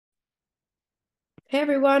Hey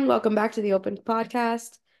everyone, welcome back to the Open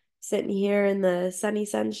Podcast. Sitting here in the sunny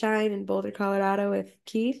sunshine in Boulder, Colorado with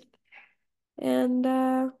Keith. And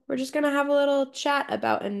we're just gonna have a little chat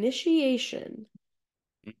about initiation.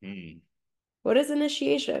 Mhm. What is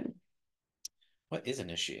initiation? What is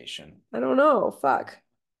initiation? I don't know. Fuck.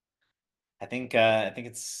 I think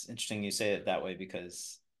it's interesting you say it that way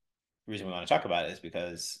because the reason we want to talk about it is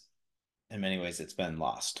because in many ways it's been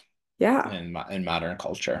lost Yeah. in modern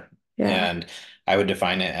culture. Yeah. And I would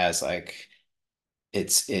define it as like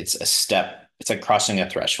it's a step, it's like crossing a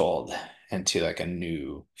threshold into like a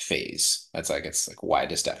new phase. It's like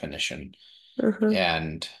widest definition. Uh-huh.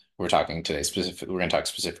 And we're going to talk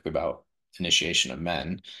specifically about initiation of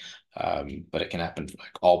men. But it can happen for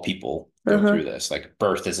like all people go through Uh-huh. this. Like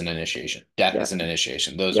birth is an initiation, death Yeah. is an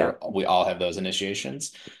initiation. Those Yeah. are we all have those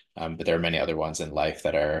initiations. But there are many other ones in life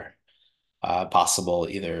that are possible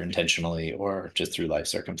either intentionally or just through life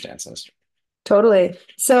circumstances. Totally.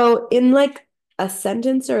 So in like a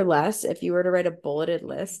sentence or less, if you were to write a bulleted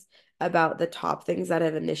list about the top things that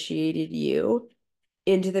have initiated you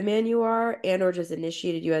into the man you are and or just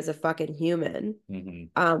initiated you as a fucking human. Mhm.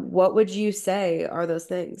 What would you say are those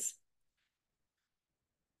things?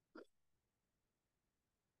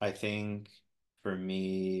 I think for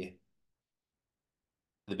me,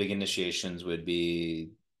 the big initiations would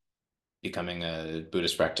be becoming a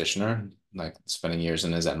Buddhist practitioner, like spending years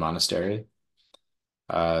in a Zen monastery,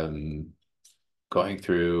 um, going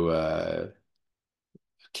through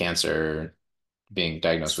cancer, being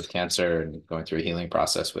diagnosed with cancer and going through a healing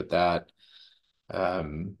process with that.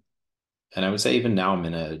 Um, and I would say even now I'm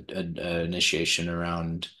in a initiation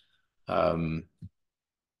around um,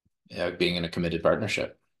 being in a committed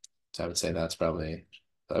partnership. So I would say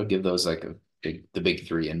I would give those like the big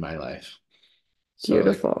three in my life. So like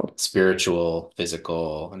Beautiful. spiritual,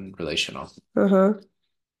 physical, and relational. Uh-huh.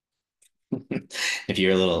 If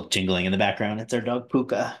you're a little jingling in the background, it's our dog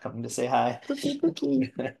Puka coming to say hi. Pookie,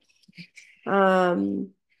 pookie.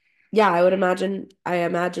 Um, yeah, I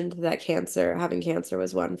imagined that having cancer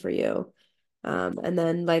was one for you. And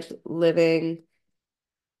then like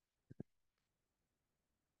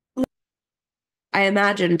I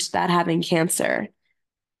imagined that having cancer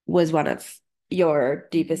was one of your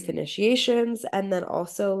deepest initiations, and then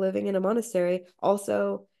also living in a monastery,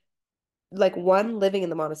 also like one, living in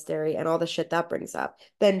the monastery and all the shit that brings up,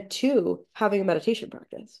 then two, having a meditation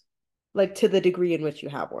practice, like to the degree in which you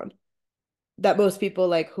have one. That most people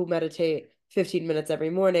like who meditate 15 minutes every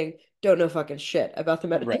morning don't know fucking shit about the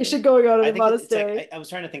Right. meditation going on in I the think it's like monastery. I was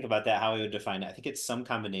trying to think about that, how I would define it. I think it's some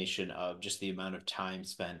combination of just the amount of time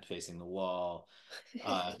spent facing the wall,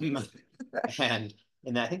 uh,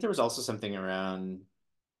 and I think there was also something around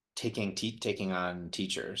taking on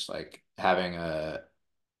teachers, like having a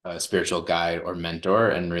spiritual guide or mentor,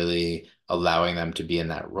 and really allowing them to be in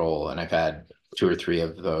that role. And I've had two or three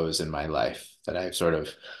of those in my life that I've sort of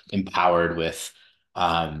empowered with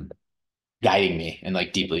um, guiding me and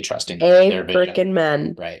like deeply trusting their A vision. freaking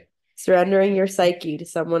men. Right. Surrendering your psyche to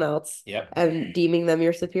someone else Yep. and deeming them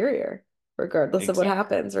your superior, regardless of what Exactly.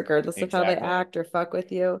 happens, regardless of how they Exactly. act or fuck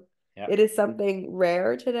with you. It Yep. is something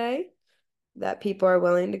rare today that people are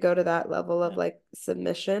willing to go to that level of Yep. like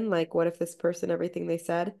submission. Like, what if this person, everything they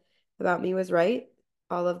said about me was right?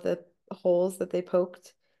 All of the holes that they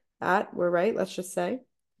poked at were right, let's just say.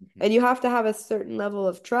 And Mhm. you have to have a certain level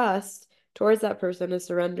of trust towards that person to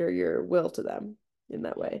surrender your will to them in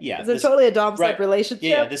that way. Yeah. It's a totally a dom Right. sub Yeah.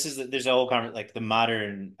 Yeah. relationship. There's a whole conversation, like the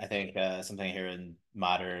modern, I think, something here in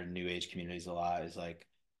modern new age communities a lot is like,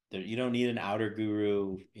 you don't need an outer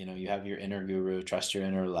guru. You have your inner guru, trust your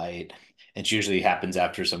inner light. It usually happens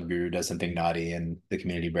after some guru does something naughty and the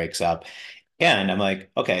community breaks up. And I'm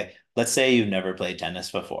like, okay, let's say you've never played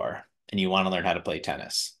tennis before and you want to learn how to play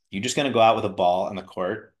tennis. You just gonna go out with a ball on the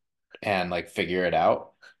court and like figure it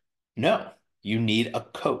out? No, you need a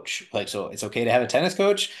coach. Like, so it's okay to have a tennis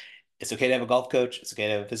coach. It's okay to have a golf coach. It's okay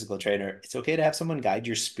to have a physical trainer. It's okay to have someone guide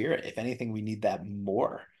your spirit. If anything, we need that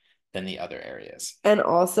more than the other areas. And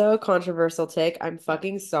also, controversial take, I'm Yeah.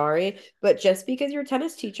 fucking sorry, but just because your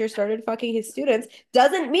tennis teacher started fucking his students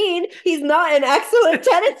doesn't mean he's not an excellent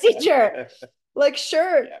tennis teacher. Like,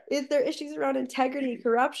 sure, Yeah. if there are issues around integrity,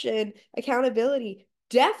 corruption, accountability,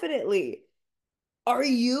 definitely. Are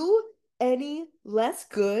you any less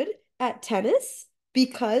good at tennis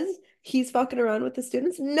because he's fucking around with the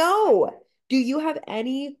students? No. Do you have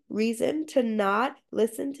any reason to not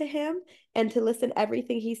listen to him and to listen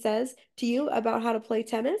everything he says to you about how to play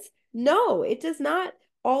tennis? No, it does not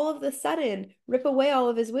all of the sudden rip away all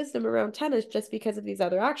of his wisdom around tennis just because of these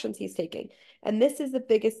other actions he's taking. And this is the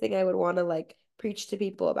biggest thing I would want to like preach to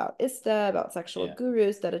people about ISTA, about sexual Yeah.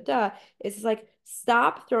 gurus, da da da, is like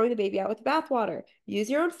stop throwing the baby out with the bathwater. Use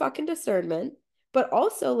your own fucking discernment. But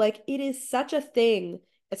also, like, it is such a thing,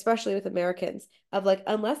 especially with Americans, of like,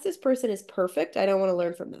 unless this person is perfect, I don't want to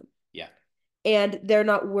learn from them. Yeah. And they're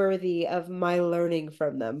not worthy of my learning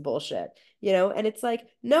from them bullshit, you know? And it's like,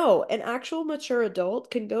 no, an actual mature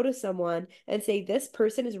adult can go to someone and say, this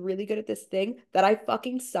person is really good at this thing that I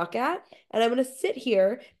fucking suck at. And I'm going to sit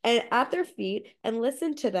here and at their feet and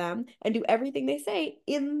listen to them and do everything they say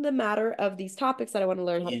in the matter of these topics that I want to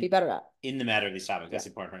learn how to be better at. In the matter of these topics, that's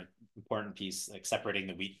important piece, like separating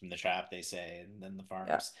the wheat from the chaff, they say, and then the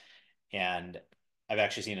farms. Yeah. And I've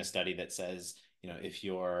actually seen a study that says, if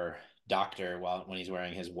your doctor, when he's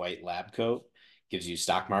wearing his white lab coat, gives you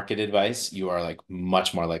stock market advice, you are like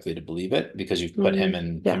much more likely to believe it because you've put him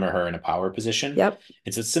or her in a power position. Yep.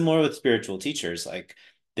 And so it's similar with spiritual teachers. Like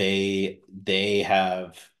they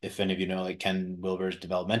have, if any of you know, like Ken Wilber's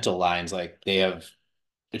developmental lines, like they have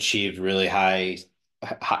achieved really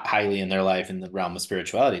highly in their life in the realm of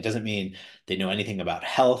spirituality. It doesn't mean they know anything about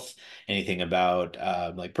health, anything about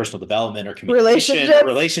like personal development or communication,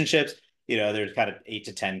 relationships. There's kind of 8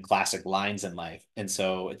 to 10 classic lines in life, and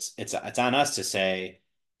so it's on us to say,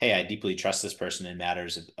 hey, I deeply trust this person in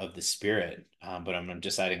matters of the spirit, but I'm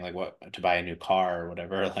deciding like what to buy a new car or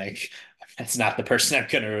whatever. Like that's not the person I'm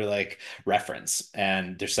going to like reference.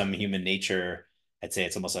 And there's some human nature. I'd say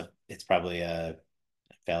it's probably a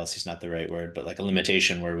fallacy is not the right word, but like a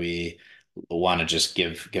limitation where we want to just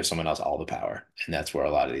give someone else all the power, and that's where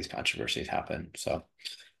a lot of these controversies happen. So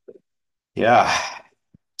yeah.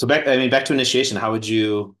 So back to initiation.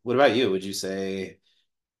 What about you? Would you say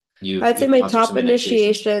I'd say my gone through top some initiations?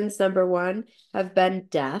 initiations, number one, have been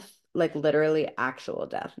death, like literally actual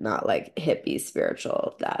death, not like hippie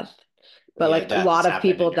spiritual death, but Yeah, like a death has lot of happened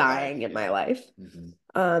in people your dying life. in my Yeah. life.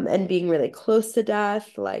 Mm-hmm. And being really close to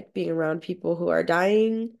death, like being around people who are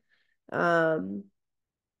dying, um,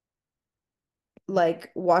 like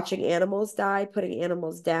watching animals die, putting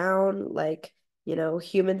animals down, like,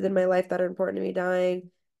 humans in my life that are important to me dying,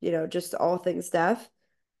 just all things death.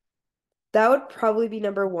 That would probably be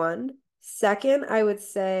number one. Second, I would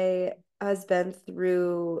say has been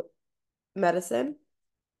through medicine,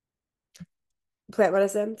 plant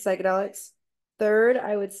medicine, psychedelics. Third,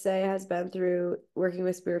 I would say has been through working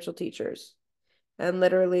with spiritual teachers and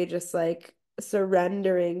literally just like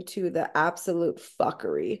surrendering to the absolute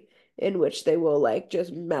fuckery in which they will like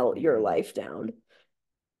just melt your life down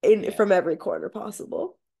from every corner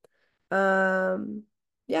possible. Um,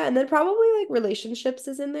 yeah, and then probably like relationships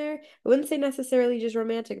is in there. I wouldn't say necessarily just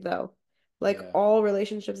romantic though. Like all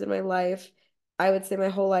relationships in my life, I would say my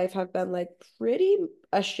whole life have been like pretty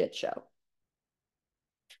a shit show.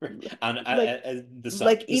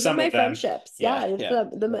 Like even my friendships, there's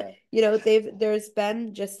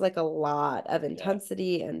been just like a lot of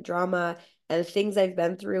intensity and drama and things I've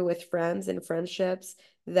been through with friends and friendships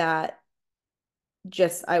that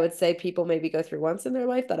just I would say people maybe go through once in their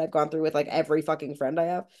life that I've gone through with like every fucking friend I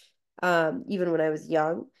have, even when I was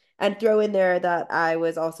young. And throw in there that I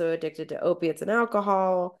was also addicted to opiates and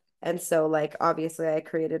alcohol. And so, like, obviously, I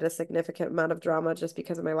created a significant amount of drama just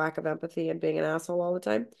because of my lack of empathy and being an asshole all the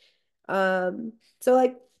time. So,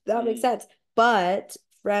 like, that makes sense. But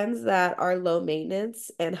friends that are low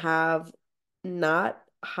maintenance and have not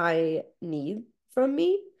high need from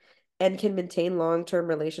me and can maintain long-term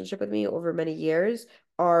relationship with me over many years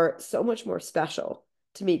are so much more special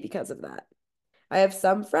to me because of that. I have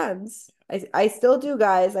some friends. I still do,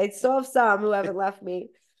 guys. I still have some who haven't left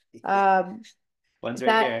me. One's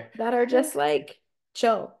right here. That are just like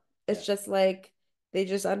chill. It's just like they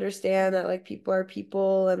just understand that like people are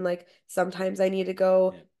people and like sometimes I need to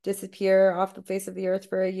go disappear off the face of the earth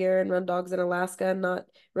for a year and run dogs in Alaska and not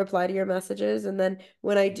reply to your messages. And then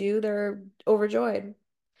when I do, they're overjoyed.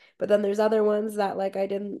 But then there's other ones that like I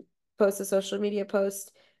didn't post a social media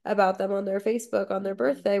post about them on their Facebook on their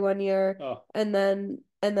birthday one year. Oh. And then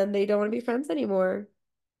they don't want to be friends anymore.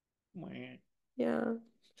 Yeah.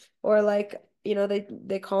 Or like,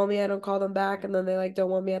 they call me, I don't call them back, and then they like don't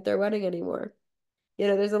want me at their wedding anymore.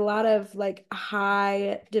 There's a lot of like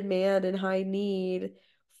high demand and high need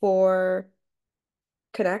for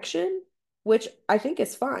connection, which I think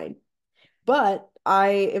is fine. But I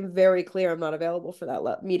am very clear I'm not available for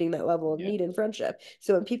that meeting that level of need and friendship.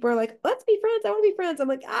 So when people are like, let's be friends, I want to be friends, I'm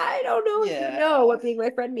like, I don't know if you know what being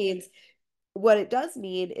my friend means. What it does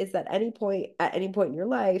mean is that at any point in your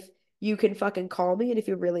life, you can fucking call me, and if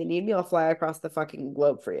you really need me, I'll fly across the fucking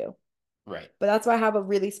globe for you. Right. But that's why I have a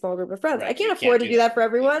really small group of friends. I can't afford to do that for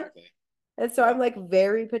everyone. Exactly. And so I'm like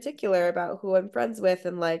very particular about who I'm friends with.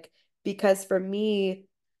 And like, because for me,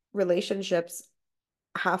 relationships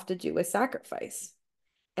have to do with sacrifice.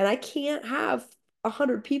 And I can't have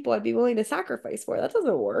 100 people I'd be willing to sacrifice for. That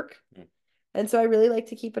doesn't work. Mm. And so I really like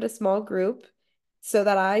to keep it a small group so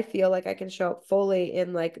that I feel like I can show up fully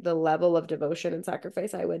in like the level of devotion and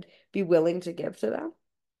sacrifice I would be willing to give to them.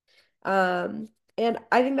 Um, and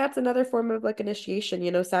I think that's another form of like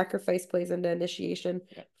initiation, sacrifice plays into initiation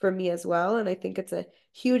Yeah. for me as well. And I think it's a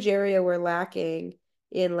huge area we're lacking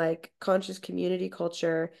in like conscious community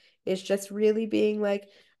culture is just really being like,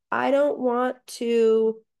 I don't want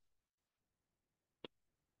to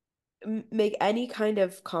make any kind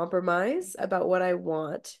of compromise about what I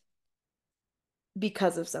want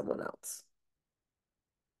because of someone else.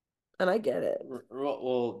 And I get it.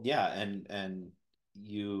 Well, yeah, and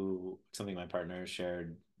you something my partner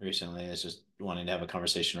shared recently is just wanting to have a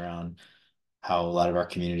conversation around how a lot of our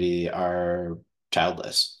community are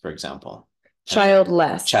childless, for example.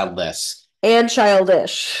 Childless Childless and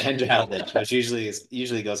childish. and childish, which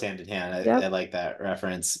usually goes hand in hand. I Yep. like that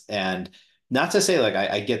reference. And not to say like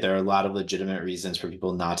I get there are a lot of legitimate reasons for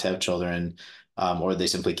people not to have children, or they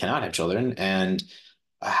simply cannot have children. And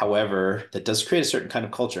however, that does create a certain kind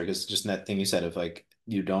of culture because just that thing you said of like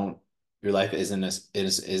you don't your life isn't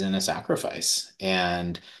a sacrifice.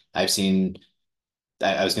 And I've seen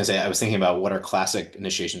I was gonna say I was thinking about what are classic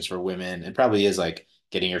initiations for women. It probably is like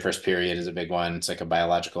getting your first period is a big one. It's like a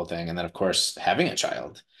biological thing, and then of course having a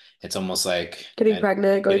child. It's almost like Getting and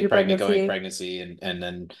pregnant, going getting through pregnant, going pregnancy. pregnancy, and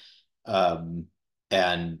then um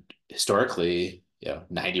and historically,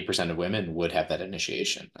 90% of women would have that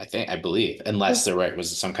initiation. I believe, Yeah, unless there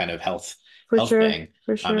was some kind of for health sure. thing.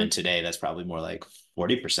 For And sure. today that's probably more like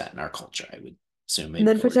 40% in our culture. I would assume And maybe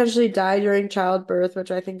then 40. potentially die during childbirth, which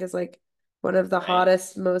I think is like one of the Right.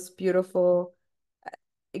 hottest, most beautiful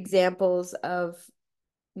examples of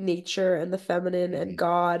nature and the feminine and Mhm.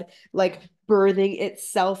 God like birthing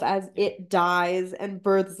itself as Yeah. it dies and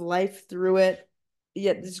births life through it.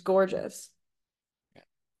 Yet it's gorgeous.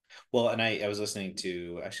 Well, and I was listening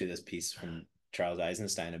to actually this piece from Charles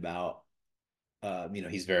Eisenstein about,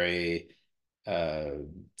 he's very uh,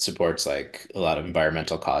 supports like a lot of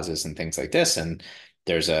environmental causes and things like this. And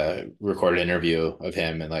there's a recorded interview of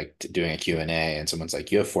him and like doing a Q&A, and someone's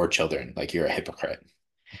like, "You have 4 children, like you're a hypocrite,"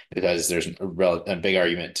 because there's a big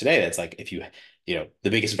argument today that's like if the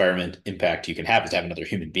biggest environment impact you can have is to have another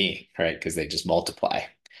human being, right? Because they just multiply.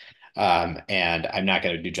 And I'm not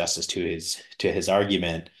going to do justice to his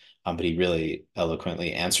argument, but he really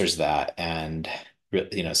eloquently answers that and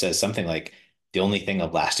says something like the only thing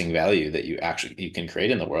of lasting value that you can create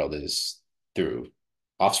in the world is through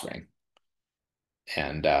offspring.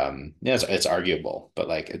 And it's arguable, but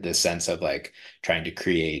like this sense of like trying to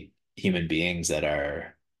create human beings that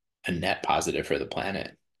are a net positive for the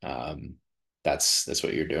planet. Um, that's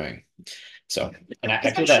what you're doing. So, and I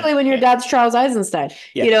feel Especially that, when your yeah, dad's Charles Eisenstein.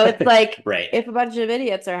 yeah, It's like right. if a bunch of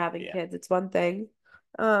idiots are having Yeah. kids, it's one thing.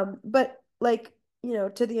 But like,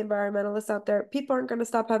 to the environmentalists out there, people aren't going to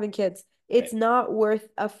stop having kids. It's Right. not worth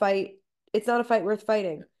a fight. It's not a fight worth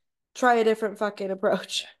fighting. Try a different fucking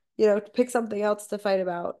approach. Pick something else to fight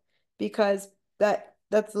about because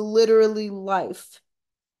that's literally life.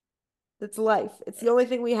 That's life. It's the Right. only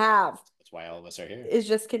thing we have That's why all of us are here. is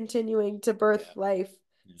just continuing to birth Yeah. life.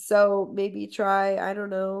 Yeah. So maybe try, I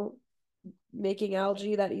don't know, making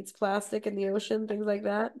algae that eats plastic in the ocean, things like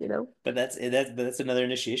that. But that's another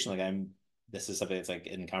initiation. Like this is something that's like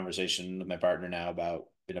in conversation with my partner now about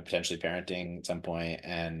potentially parenting at some point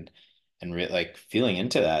and like feeling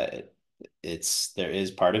into that. There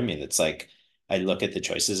is part of me that's like I look at the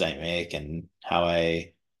choices I make and how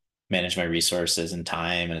I manage my resources and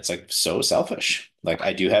time, and it's like so selfish. Like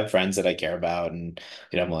I do have friends that I care about and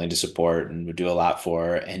I'm willing to support and would do a lot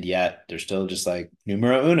for, and yet they're still just like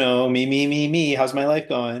numero uno, me, me, me, me. How's my life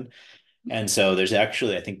going? And so there's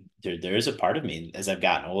actually, I think there is a part of me as I've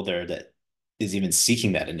gotten older that is even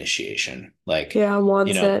seeking that initiation. Like, Yeah,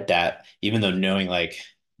 wants it. that even though knowing like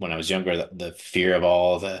when I was younger, the fear of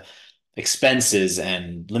all the expenses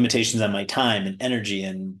and limitations on my time and energy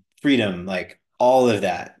and freedom, like all of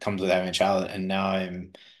that comes with having a child. And now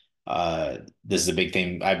this is a big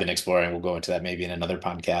thing I've been exploring. We'll go into that maybe in another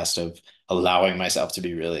podcast of allowing myself to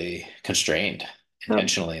be really constrained Yep.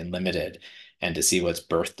 intentionally and limited and to see what's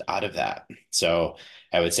birthed out of that. So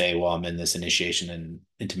I would say while I'm in this initiation and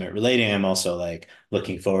intimate relating, I'm also like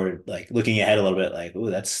looking forward, like looking ahead a little bit, like,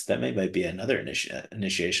 oh, that might be another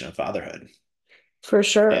initiation of fatherhood. For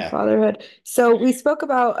sure, Yeah. fatherhood. So we spoke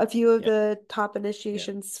about a few of Yeah. the top Yeah.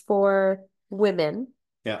 initiations for women,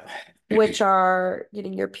 Yeah. which are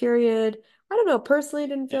getting your period. I don't know, personally, I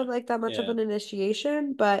didn't Yeah. feel like that much of Yeah. an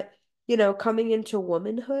initiation, but coming into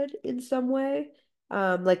womanhood in some way,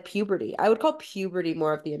 like puberty. I would call puberty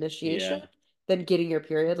more of the initiation Yeah. than getting your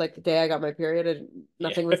period. Like the day I got my period and Yeah.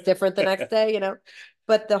 nothing was different the next day,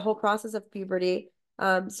 But the whole process of puberty.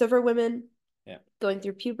 So for women Yeah. going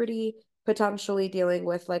through puberty, potentially dealing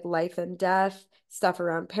with like life and death, stuff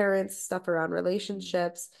around parents, stuff around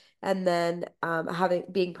relationships, and then having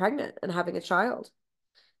being pregnant and having a child.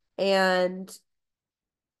 And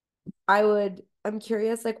I'm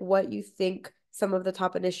curious like what you think some of the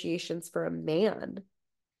top initiations for a man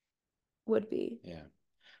would be. Yeah.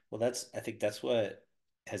 Well, I think that's what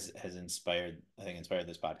has inspired, I think inspired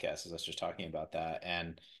this podcast is us just talking about that.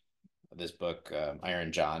 And this book,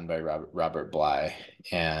 Iron John by Robert Bly.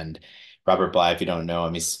 And Robert Bly, if you don't know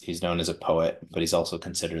him, he's known as a poet, but he's also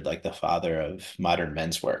considered like the father of modern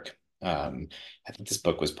men's work. I think this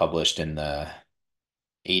book was published in the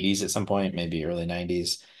 80s at some point, maybe early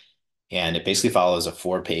 90s. And it basically follows a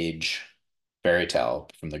 4-page fairy tale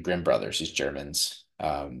from the Grimm brothers, these Germans,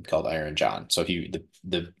 called Iron John. So if you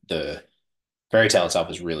the fairy tale itself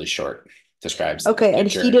is really short, describes Okay, their and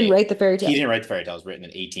he didn't journey. write the fairy He tale. didn't write the fairy tale, it was written in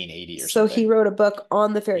 1880 or So he something. wrote a book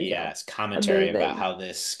on the fairy tale. Yes, commentary about Amazing. how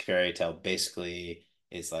this fairy tale basically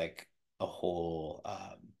is like a whole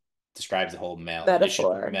describes the whole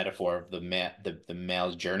Metaphor. metaphor of the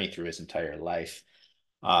male's journey through his entire life.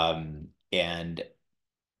 And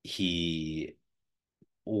he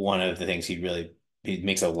one of the things he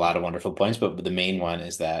makes a lot of wonderful points, but the main one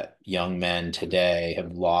is that young men today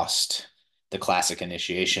have lost the classic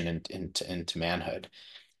initiation into manhood.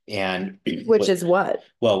 And Which is what?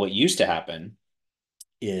 what used to happen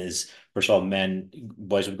is, first of all,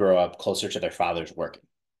 boys would grow up closer to their fathers working,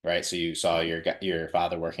 right? So you saw your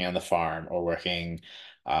father working on the farm or working,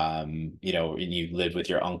 and you lived with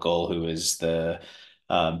your uncle who was the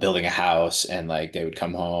building a house, and like they would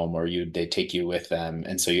come home or they'd take you with them,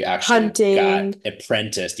 and so you actually got Hunting.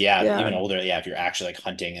 apprenticed. Yeah, even Yeah. older. Yeah, if you're actually like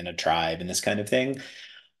hunting in a tribe and this kind of thing.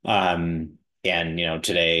 Um, and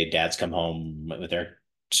today dads come home with their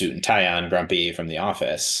suit and tie on, grumpy from the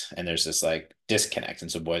office, and there's this like disconnect.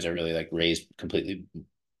 And so boys are really like raised completely.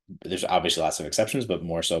 There's obviously lots of exceptions, but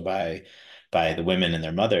more so by the women and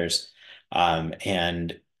their mothers.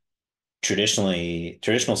 And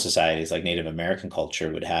traditional societies like Native American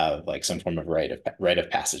culture would have like some form of rite of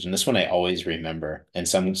passage. And this one I always remember. And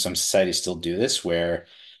some societies still do this where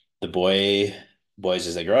the boys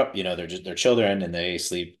as they grow up, they're children and they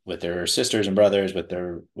sleep with their sisters and brothers, with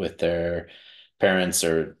their parents,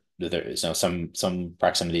 or some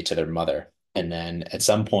proximity to their mother. And then at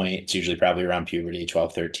some point, it's usually probably around puberty,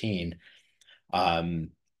 12, 13. um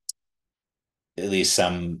at least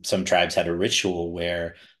some tribes had a ritual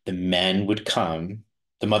where the men would come.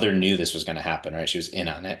 The mother knew this was going to happen, right? She was in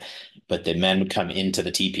on it, but the men would come into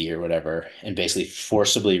the teepee or whatever and basically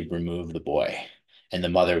forcibly remove the boy. And the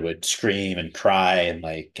mother would scream and cry and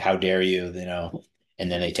like, "How dare you?"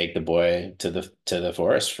 And then they take the boy to the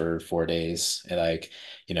forest for 4 days and like,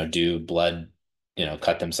 do blood,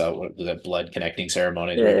 cut themselves with a blood connecting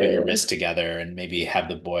ceremonies where you put your Uh, wrists together and maybe have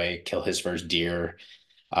the boy kill his first deer.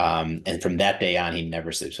 And from that day on, he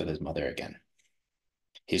never sleeps with his mother again.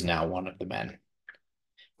 He's now one of the men.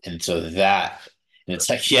 And so and it's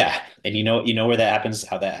like, yeah. And you know where that happens,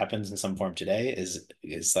 how that happens in some form today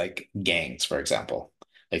is like gangs, for example.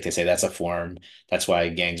 Like they say that's a form. That's why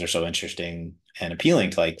gangs are so interesting and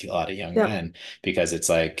appealing to like a lot of young yeah. men, because it's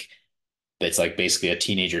like basically a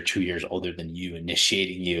teenager 2 years older than you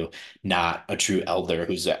initiating you, not a true elder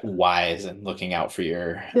who's wise and looking out for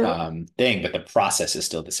your Yeah. thing, but the process is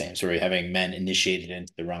still the same. So we're having men initiated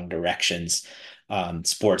into the wrong directions.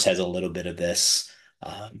 Sports has a little bit of this.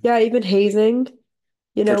 Yeah, even hazing,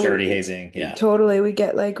 Fraternity hazing. Yeah. totally we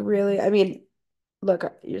get like really, I mean, look,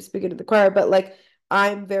 you're speaking to the choir, but like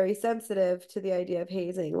I'm very sensitive to the idea of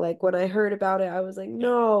hazing. Like when I heard about it, I was like, Yeah.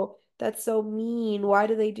 no, that's so mean. Why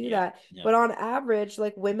do they do Yeah. that? Yeah. But on average,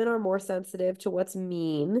 like women are more sensitive to what's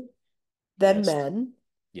mean than Yes. men,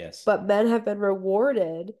 Yes. but men have been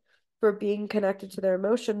rewarded for being connected to their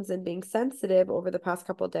emotions and being sensitive over the past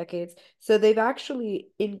couple of decades. So they've actually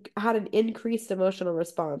had an increased emotional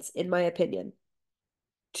response, in my opinion,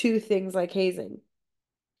 to things like hazing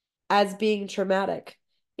as being traumatic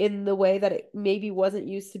in the way that it maybe wasn't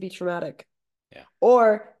used to be traumatic. Yeah.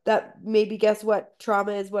 Or that maybe, guess what?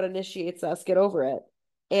 Trauma is what initiates us. Get over it.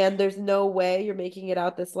 And there's no way you're making it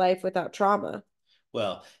out this life without trauma.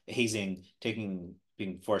 Well, hazing, being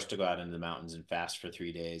forced to go out into the mountains and fast for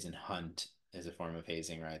 3 days and hunt is a form of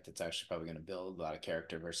hazing, right? That's actually probably going to build a lot of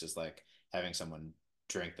character versus like having someone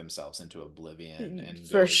drink themselves into oblivion and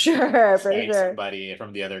For go sure, for shank sure. somebody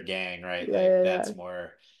from the other gang, right? Yeah, Like yeah, yeah. that's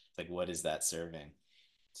more like, what is that serving?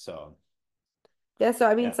 So Yeah, so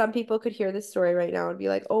I mean, Yeah, some people could hear this story right now and be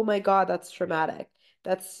like, "Oh my God, that's yeah, traumatic.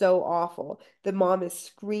 That's so awful." The mom is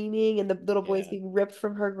screaming and the little boy's yeah, being ripped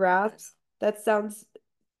from her grasp. That sounds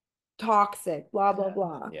toxic, blah, blah,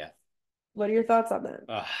 blah. yeah. What are your thoughts on that?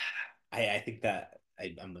 Uh, I think that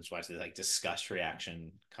I'm just watching like disgust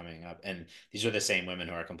reaction coming up, and these are the same women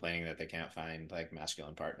who are complaining that they can't find like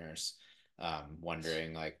masculine partners,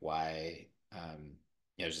 wondering like why.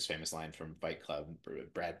 There's this famous line from Fight Club.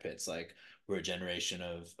 Brad Pitt's like, "We're a generation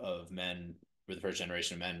of men. We're the first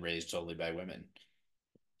generation of men raised solely by women,"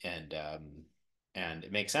 and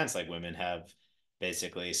it makes sense. Like women have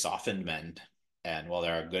basically softened men, and while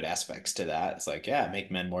there are good aspects to that, it's like yeah,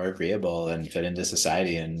 make men more agreeable and fit into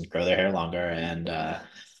society and grow their hair longer and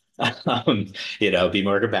um, be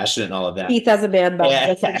more compassionate and all of that. Keith has a man bun, Yeah,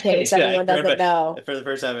 just in case anyone doesn't know. for the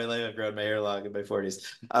first time in my life, I've grown my hair long in my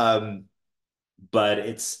 40s. But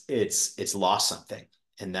it's lost something,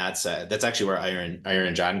 and that's actually where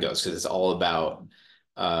Iron John goes because it's all about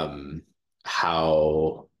um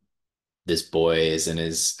how this boy is in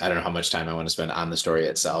his I don't know how much time I want to spend on the story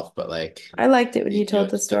itself, but like I liked it when you told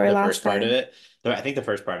the story the last first part of time. it, I think the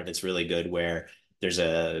first part of it's really good where there's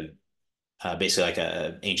a basically like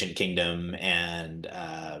a ancient kingdom and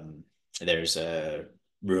there's a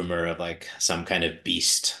rumor of like some kind of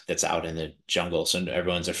beast that's out in the jungle, so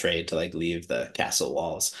everyone's afraid to like leave the castle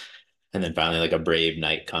walls, and then finally like a brave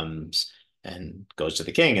knight comes and goes to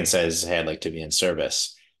the king and says, hey, I'd like to be in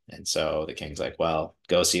service. And so the king's like, well,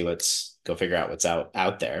 go figure out what's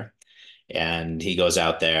out there. And he goes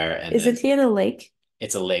out there and Isn't then he in a lake?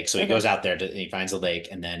 it's a lake. So he Okay. goes out there he finds a lake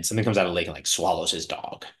and then something comes out of the lake and like swallows his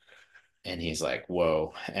dog. And he's like,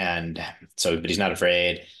 whoa. And so, but he's not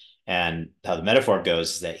afraid. And how the metaphor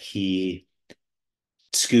goes is that he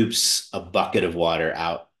scoops a bucket of water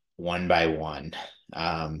out one by one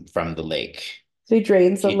from the lake. So he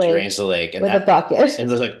drains the He drains lake the lake, with a bucket. and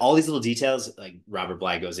there's like all these little details like Robert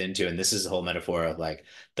Bly goes into, and this is the whole metaphor of like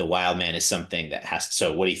the wild man is something that has.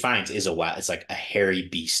 So what he finds is a wild. It's like a hairy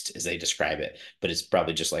beast as they describe it, but it's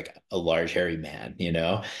probably just like a large hairy man,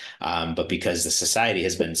 But because the society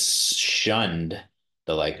has been shunned,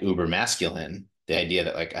 the like uber masculine, the idea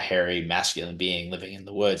that like a hairy masculine being living in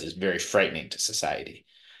the woods is very frightening to society.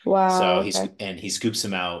 Wow, So okay. he scoops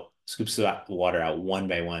the water out one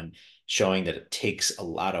by one, showing that it takes a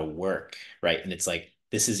lot of work, right? And it's like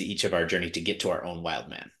this is each of our journey to get to our own wild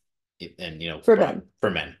man, and For men. for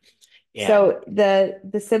men, and So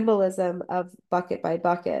the symbolism of bucket by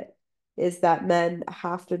bucket is that men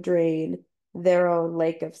have to drain their own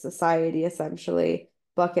lake of society, essentially,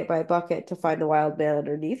 bucket by bucket, to find the wild man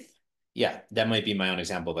underneath. yeah, that might be my own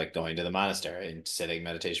example, of like going to the monastery and sitting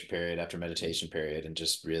meditation period after meditation period, and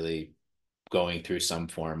just really going through some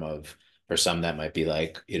form of, for some that might be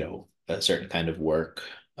like a certain kind of work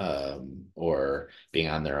or being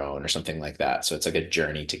on their own or something like that. So it's like a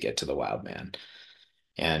journey to get to the wild man.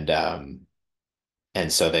 And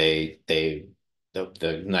so the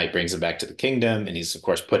knight brings him back to the kingdom, and he's of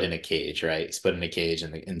course put in a cage, right? He's put in a cage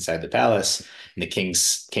inside the palace, and the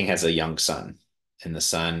king has a young son, and the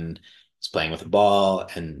son is playing with a ball,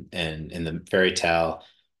 and in the fairy tale,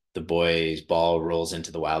 the boy's ball rolls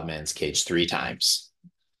into the wild man's cage 3 times.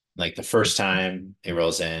 Like the first time he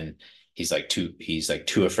rolls in, he's like too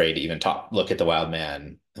afraid to even look at the wild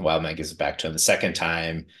man. The wild man gives it back to him. The second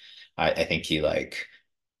time, I think he like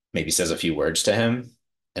maybe says a few words to him.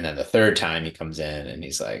 And then the third time he comes in and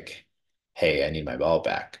he's like, hey, I need my ball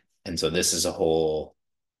back. And so this is a whole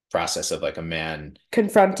process of like a man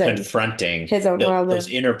Confronting confronting his own wild those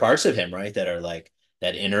man. inner parts of him, right? That are like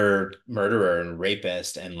that inner murderer and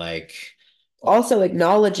rapist and like, Also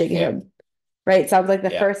acknowledging yeah, him, right? Sounds like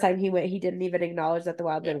the yeah, first time he went, he didn't even acknowledge that the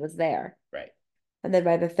wild yeah, man was there. right. And then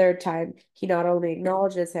by the third time, he not only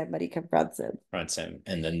acknowledges him, but he confronts him. Fronts him.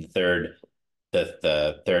 And then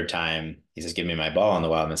the third time he says, give me my ball. And the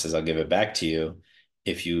wild man says, I'll give it back to you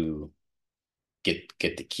if you get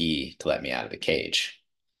the key to let me out of the cage.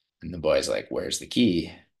 And the boy's like, where's the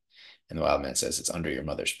key? And the wild man says, it's under your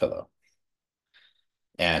mother's pillow.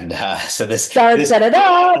 And so Start set it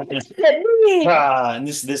up. and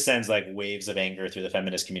this sends like waves of anger through the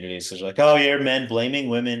feminist communities because they're like, oh, you're men blaming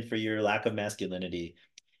women for your lack of masculinity.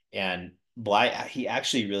 And Bly, he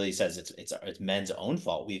actually really says it's men's own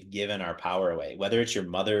fault. We've given our power away, whether it's your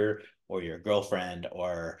mother or your girlfriend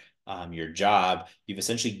or your job. You've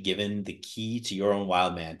essentially given the key to your own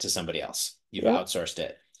wild man to somebody else. You've Yep. outsourced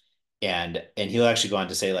it. And he'll actually go on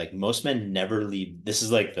to say like most men never leave. This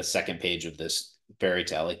is like the second page of this fairy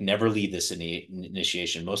tale, like never leave this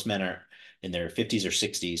initiation. Most men are in their 50s or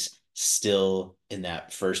 60s still in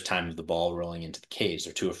that first time of the ball rolling into the cage.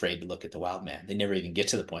 They're too afraid to look at the wild man. They never even get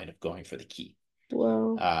to the point of going for the key.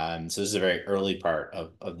 Wow. So this is a very early part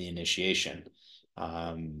of the initiation.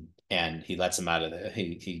 And he lets him out of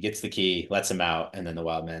he gets the key, lets him out, and then the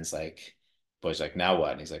wild man's like, boy's like, now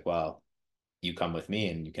what? And he's like, well, you come with me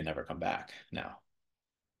and you can never come back now.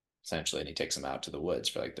 Essentially, and he takes him out to the woods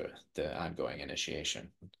for like the ongoing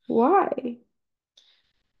initiation. Why?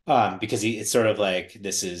 Because it's sort of like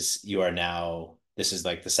you are now this is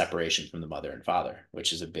like the separation from the mother and father,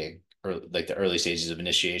 which is a big like the early stages of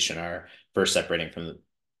initiation are first separating from the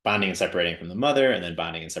bonding and separating from the mother, and then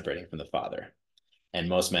bonding and separating from the father. And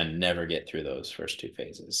most men never get through those first two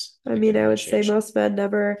phases, I like mean, in I would say initiation. most men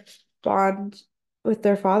never bond with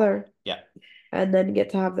their father Yeah, and then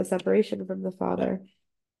get to have the separation from the yeah, father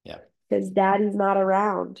yeah. because daddy's not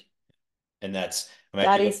around. And that's I'm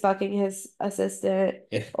actually Daddy's fucking his assistant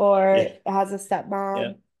yeah, or yeah, has a yeah.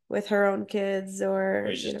 stepmom with her own kids Or or,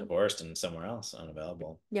 he's just divorced and somewhere else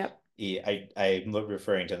unavailable. yep. I'm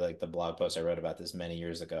referring to like the blog post I wrote about this many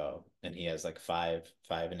years ago, and he has like five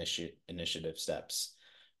initiative steps,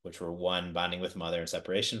 which were one, bonding with mother and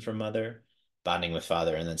separation from mother, bonding with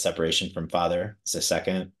father and then separation from father. It's the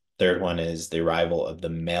second. Third one is the arrival of the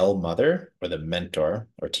male mother or the mentor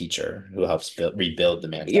or teacher who helps rebuild the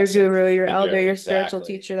man's Your destiny. guru, your The elder, guru, your spiritual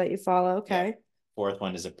exactly. teacher that you follow. Yeah. Okay. Fourth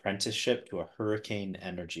one is apprenticeship to a hurricane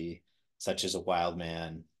energy, such as a wild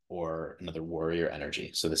man or another warrior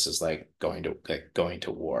energy. So this is like going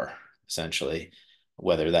to war, essentially,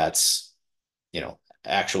 whether that's,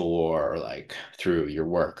 actual war or like through your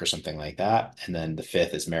work or something like that. And then the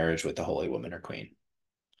fifth is marriage with the holy woman or queen.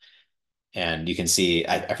 And you can see,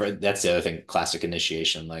 I've heard that's the other thing, classic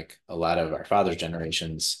initiation. Like a lot of our father's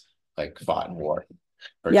generations, like fought in war,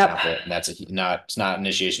 for Yep. example, and that's it's not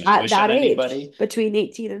initiation to At wish on that age, anybody. between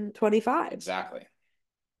 18 and 25. Exactly.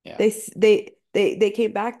 Yeah. They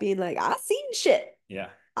came back being like, I seen shit. Yeah.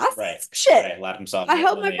 I seen Right. some shit. Right. Allowed himself I more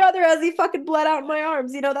held my money. brother as he fucking bled out in my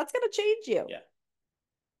arms. That's gonna change you. Yeah.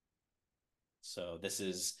 So this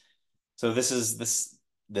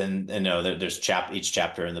then there's each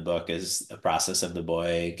chapter in the book is a process of the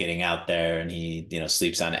boy getting out there, and he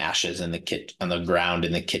sleeps on ashes in the on the ground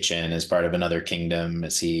in the kitchen as part of another kingdom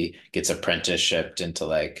as he gets apprenticeshiped into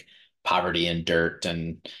like poverty and dirt,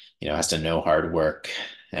 and has to know hard work.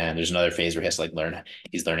 And there's another phase where he has to like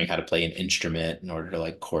he's learning how to play an instrument in order to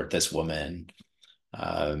like court this woman.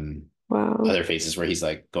 um Wow. Other phases where he's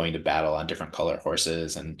like going to battle on different color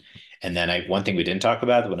horses. And then one thing we didn't talk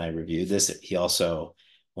about when I reviewed this, he also,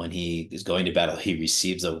 when he is going to battle, he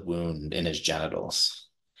receives a wound in his genitals.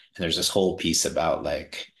 And there's this whole piece about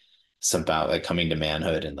like some about like coming to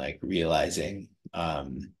manhood and like realizing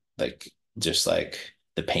like just like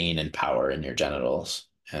the pain and power in your genitals,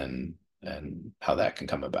 and how that can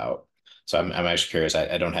come about. So I'm actually curious.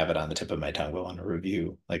 I don't have it on the tip of my tongue, but I want to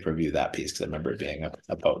review that piece because I remember it being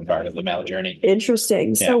a potent part of the male journey.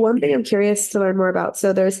 Interesting. So Yeah. one thing I'm curious to learn more about.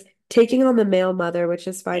 So there's taking on the male mother, which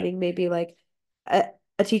is Yeah. finding maybe like a,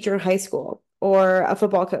 a teacher in high school or a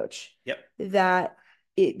football coach Yep. that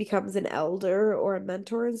it becomes an elder or a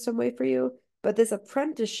mentor in some way for you. But this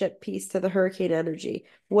apprenticeship piece to the hurricane energy,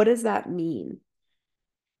 what does that mean?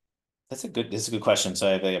 That's a good question. So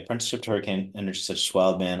I have a apprenticeship to hurricane energy such as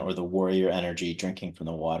wild man or the warrior energy drinking from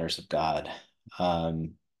the waters of God.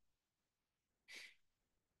 Um,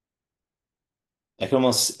 I can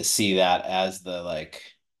almost see that as the like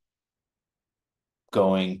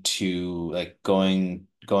going to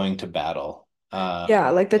battle. Yeah,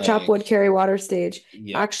 like the chop Like wood carry water stage,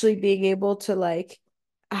 yeah, actually being able to like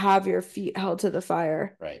have your feet held to the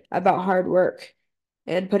fire right. about hard work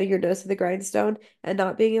and putting your nose to the grindstone and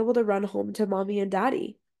not being able to run home to mommy and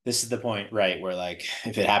daddy. This is the point, right? Where like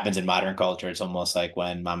if it happens in modern culture, it's almost like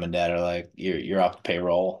when mom and dad are like, you're off the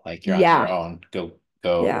payroll, like you're on your Yeah. own.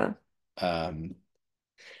 Go. Yeah. Um,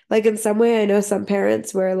 Like in some way, I know some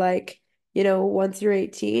parents where like, once you're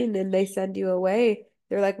 18 and they send you away,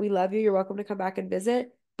 they're like, we love you. You're welcome to come back and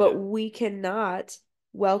visit, but yeah, we cannot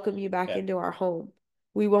welcome you back yeah, into our home.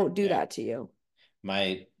 We won't do yeah. that to you.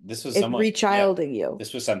 This was It's somewhat, yeah. rechilding you.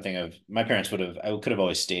 This was something of my parents I could have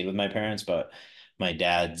always stayed with my parents, but my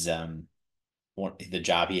dad's the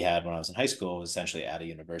job he had when I was in high school was essentially at a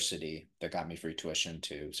university that got me free tuition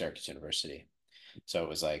to Syracuse University. So it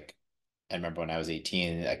was like I remember when I was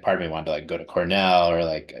 18, like part of me wanted to like go to Cornell or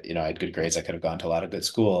like, I had good grades. I could have gone to a lot of good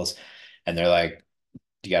schools. And they're like,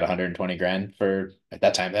 you got 120 grand for at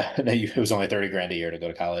that time that it was only 30 grand a year to go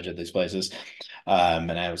to college at these places.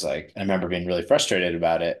 And I was like, I remember being really frustrated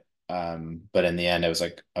about it. But in the end, I was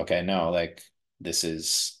like, okay, no, like this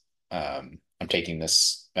is, I'm making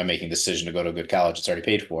the decision to go to a good college. It's already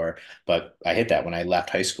paid for. But I hit that when I left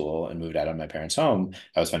high school and moved out of my parents' home,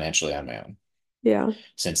 I was financially on my own Yeah.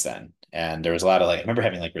 since then. And there was a lot of like, I remember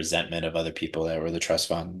having like resentment of other people that were the trust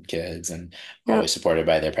fund kids and Yeah. always supported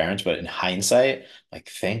by their parents. But in hindsight, like,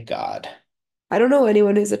 thank God. I don't know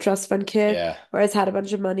anyone who's a trust fund kid Yeah. or has had a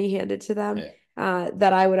bunch of money handed to them Yeah.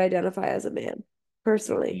 that I would identify as a man,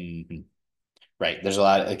 personally. Mhm. Right. There's a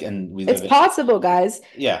lot of, like, and we It's live in, possible, guys,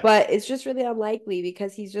 yeah, but it's just really unlikely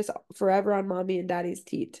because he's just forever on mommy and daddy's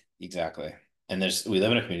teat. exactly. And we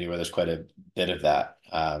live in a community where there's quite a bit of that,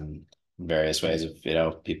 in various ways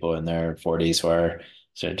of, people in their 40s who are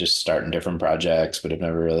sort of just starting different projects, but have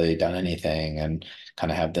never really done anything and kind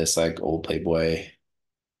of have this like old Playboy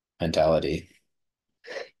mentality.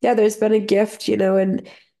 Yeah, there's been a gift, and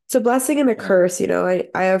it's a blessing and a Yeah. curse. I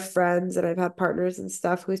have friends and I've had partners and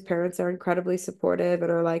stuff whose parents are incredibly supportive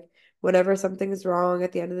and are like, whenever something's wrong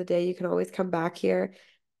at the end of the day, you can always come back here.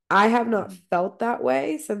 I have not felt that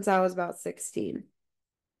way since I was about 16.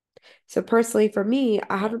 So personally, for me,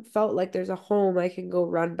 I Yeah. haven't felt like there's a home I can go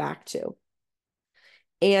run back to.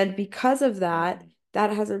 And because of that, that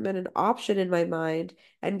hasn't been an option in my mind.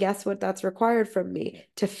 And guess what? That's required from me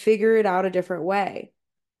to figure it out a different way.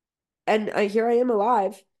 And here I am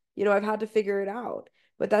alive. I've had to figure it out.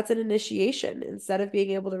 But that's an initiation. Instead of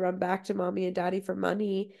being able to run back to mommy and daddy for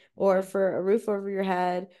money or for a roof over your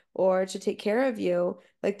head or to take care of you,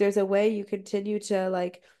 like there's a way you continue to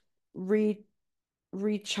like re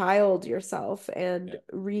rechild yourself and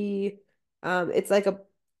Yeah.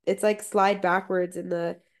 it's like slide backwards in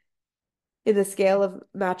the scale of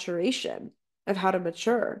maturation of how to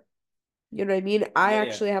mature. You know what I mean? I Yeah. Yeah.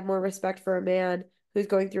 actually have more respect for a man who's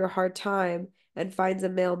going through a hard time and finds a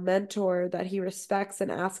male mentor that he respects and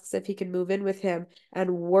asks if he can move in with him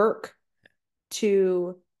and work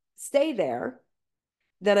to stay there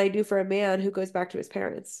than I do for a man who goes back to his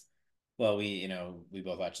parents. Well, we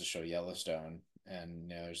both watched the show Yellowstone,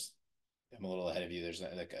 and I'm a little ahead of you. There's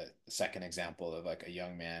like a second example of like a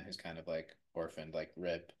young man who's kind of like orphaned, like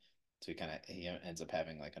Rip. So he ends up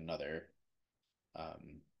having like another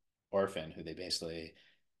um, orphan who they basically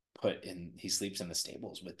put in. He sleeps in the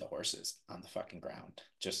stables with the horses on the fucking ground,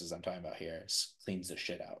 just as I'm talking about here. Cleans the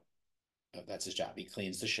shit out. That's his job. He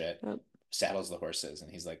cleans the shit, Yep. saddles the horses,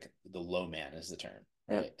 and he's like the low man is the term,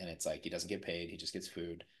 right? Yep. And it's like he doesn't get paid. He just gets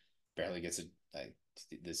food. Barely gets like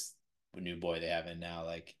this new boy they have in now.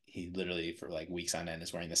 Like he literally for like weeks on end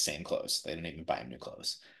is wearing the same clothes. They didn't even buy him new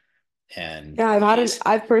clothes, and Yeah, he's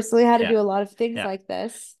I've personally had to yeah, do a lot of things yeah, like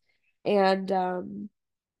this. And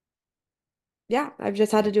yeah, I've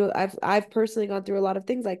just had yeah. to do I've personally gone through a lot of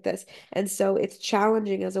things like this. And so it's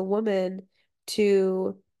challenging as a woman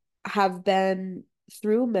to have been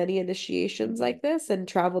through many initiations like this and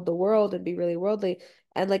traveled the world and be really worldly.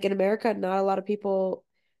 And like in America, not a lot of people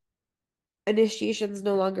initiations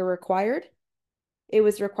no longer required. It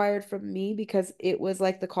was required from me because it was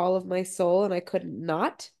like the call of my soul and I couldn't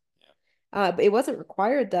not. But it wasn't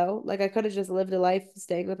required though. Like I could have just lived a life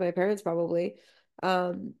staying with my parents probably.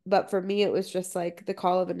 But for me, it was just like the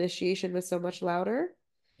call of initiation was so much louder.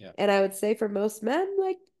 Yeah. And I would say for most men,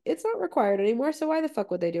 like it's not required anymore. So why the fuck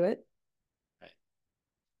would they do it? Right.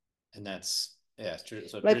 And that's yeah, it's true.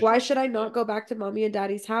 So Like, tradition. why should I Yeah, not go back to mommy and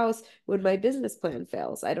daddy's house when yeah, my business plan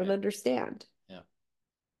fails? I don't yeah, understand. yeah.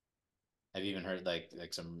 I've even heard like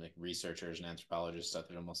some like researchers and anthropologists stuff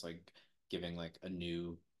that almost like giving like a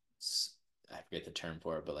new I forget the term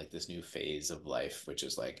for it, but like this new phase of life, which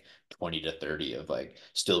is like 20 to 30 of like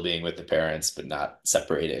still being with the parents but not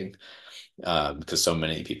separating. Because so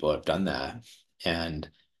many people have done that. And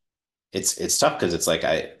it's tough because it's like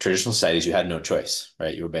traditional societies you had no choice,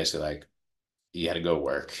 right? You were basically like you had to go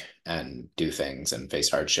work and do things and face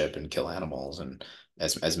hardship and kill animals and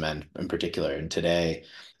as men in particular. And today,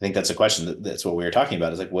 I think that's a question that's what we were talking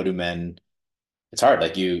about is like what do men it's hard.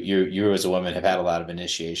 Like you as a woman have had a lot of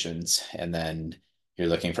initiations and then you're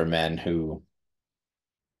looking for men who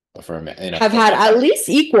for Have had at least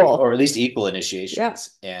or equal. at least equal Yeah.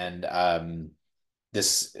 initiations. And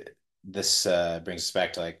this this brings us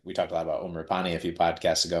back to like we talked a lot about Omer Pani a few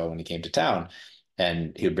podcasts ago when he came to town,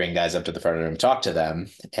 and he would bring guys up to the front of the room, talk to them,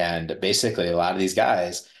 and basically a lot of these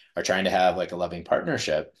guys are trying to have like a loving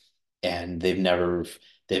partnership, and they've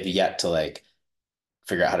yet to like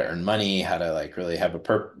figure out how to earn money, how to like really have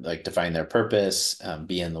like define their purpose,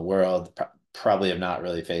 be in the world. Probably have not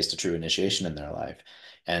really faced a true initiation in their life.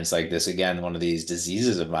 And it's like this again, one of these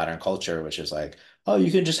diseases of modern culture, which is like, oh,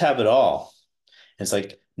 you can just have it all. It's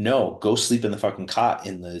like, no, go sleep in the fucking cot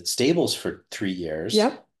in the stables for 3 years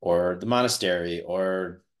Yep. or the monastery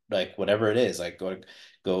or like whatever it is. Like go,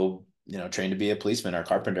 train to be a policeman or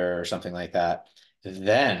carpenter or something like that.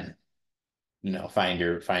 Then, find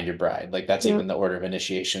your bride. Like that's even Yep. the order of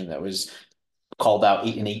initiation that was called out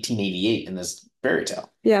in 1888 in this fairy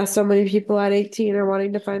tale. Yeah, so many people at 18 are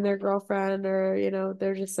wanting to find their girlfriend, or,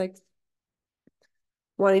 they're just like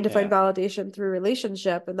wanting to find Yeah. validation through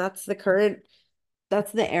relationship. And that's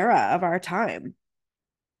the era of our time.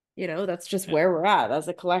 That's just Yeah. where we're at as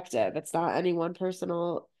a collective. It's not any one person's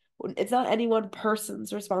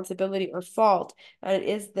responsibility or fault. And it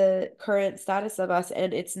is the current status of us,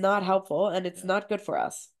 and it's not helpful and it's Yeah. not good for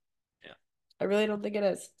us. Yeah. I really don't think it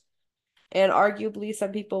is. And arguably,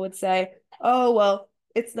 some people would say, oh, well,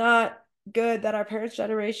 it's not good that our parents'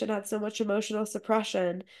 generation had so much emotional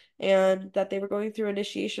suppression and that they were going through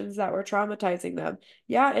initiations that were traumatizing them.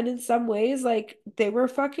 Yeah, and in some ways, like, they were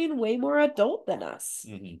fucking way more adult than us.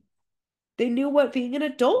 Mm-hmm. They knew what being an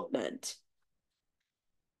adult meant.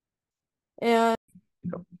 And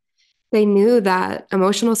they knew that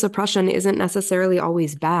emotional suppression isn't necessarily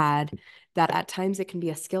always bad, that at times it can be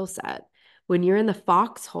a skill set. When you're in the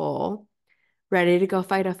foxhole, ready to go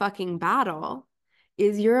fight a fucking battle,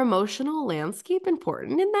 is your emotional landscape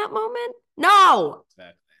important in that moment? No.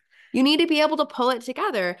 Exactly. You need to be able to pull it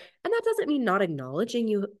together. And that doesn't mean not acknowledging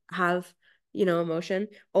you have, emotion.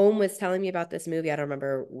 Ohm was telling me about this movie. I don't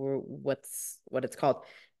remember what it's called,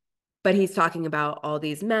 but he's talking about all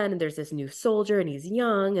these men, and there's this new soldier, and he's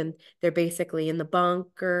young, and they're basically in the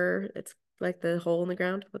bunker. It's like the hole in the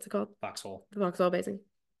ground. What's it called? Foxhole. The foxhole, basically.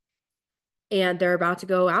 And they're about to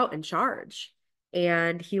go out and charge.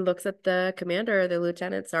 And he looks at the commander, the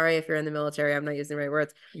lieutenant. Sorry if you're in the military, I'm not using the right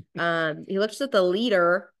words. He looks at the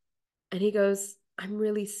leader and he goes, I'm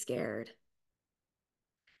really scared.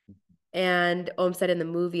 And Ohm said in the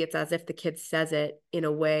movie, it's as if the kid says it in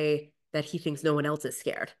a way that he thinks no one else is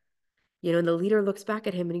scared. And the leader looks back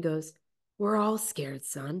at him and he goes, we're all scared,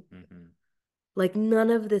 son. Mm-hmm. Like, none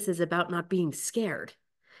of this is about not being scared.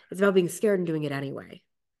 It's about being scared and doing it anyway.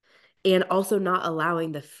 And also not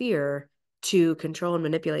allowing the fear to control and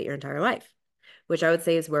manipulate your entire life, which I would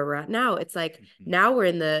say is where we're at now. It's like now we're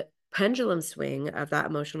in the pendulum swing of that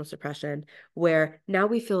emotional suppression, where now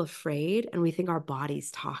we feel afraid and we think our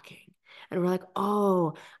body's talking. And we're like,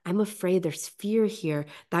 oh, I'm afraid, there's fear here.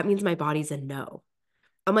 That means my body's a no.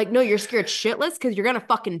 I'm like, no, you're scared shitless because you're going to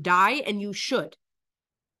fucking die, and you should.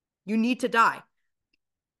 You need to die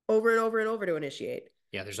over and over and over to initiate.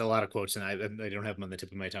 Yeah, there's a lot of quotes, and I don't have them on the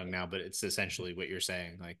tip of my tongue now, but it's essentially what you're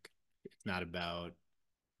saying. Like, it's not about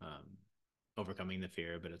um, overcoming the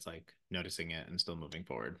fear, but it's like noticing it and still moving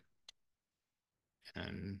forward.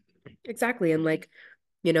 And Exactly. And like,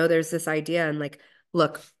 there's this idea, and like,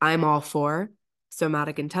 look, I'm all for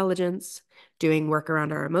somatic intelligence, doing work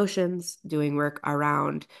around our emotions, doing work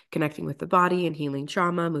around connecting with the body and healing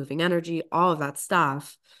trauma, moving energy, all of that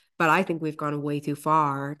stuff. But I think we've gone way too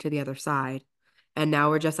far to the other side. And now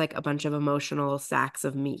we're just like a bunch of emotional sacks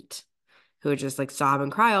of meat who just like sob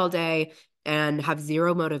and cry all day and have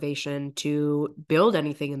zero motivation to build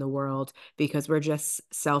anything in the world, because we're just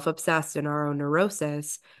self-obsessed in our own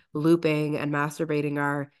neurosis, looping and masturbating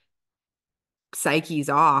our psyches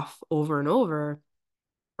off over and over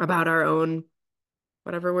about our own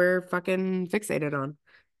whatever we're fucking fixated on.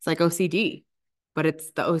 It's like OCD, but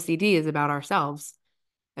it's the OCD is about ourselves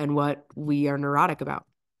and what we are neurotic about.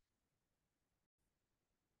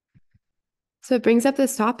 So it brings up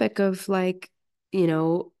this topic of like, you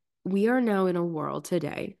know, we are now in a world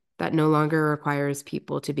today that no longer requires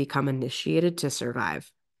people to become initiated to survive.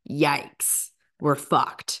 Yikes, we're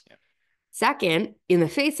fucked. yeah. Second, in the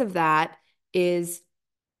face of that, is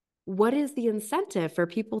what is the incentive for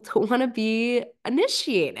people to want to be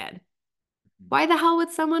initiated? Why the hell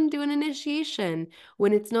would someone do an initiation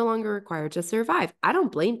when it's no longer required to survive? I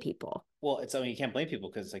don't blame people. Well, it's, I mean, you can't blame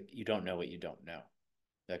people because like you don't know what you don't know.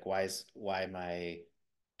 Like, why am I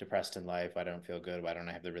depressed in life? Why don't I feel good? Why don't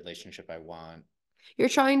I have the relationship I want? You're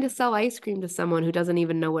trying to sell ice cream to someone who doesn't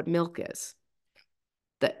even know what milk is.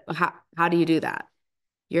 How do you do that?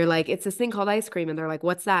 You're like, it's this thing called ice cream. And they're like,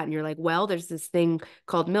 what's that? And you're like, well, there's this thing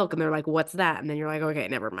called milk. And they're like, what's that? And then you're like, okay,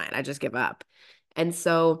 never mind. I just give up. And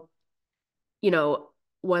so, you know,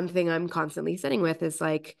 one thing I'm constantly sitting with is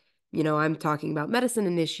like, I'm talking about medicine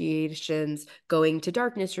initiations, going to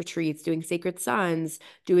darkness retreats, doing sacred sons,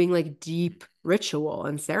 doing like deep ritual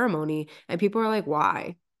and ceremony. And people are like,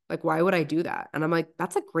 why? Like, why would I do that? And I'm like,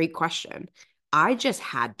 that's a great question. I just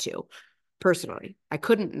had to personally. I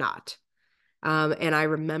couldn't not. And I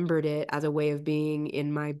remembered it as a way of being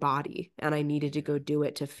in my body, and I needed to go do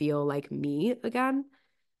it to feel like me again.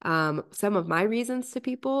 Some of my reasons to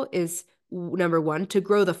people is number one, to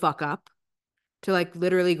grow the fuck up, to like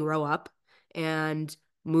literally grow up and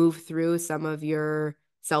move through some of your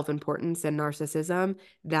self-importance and narcissism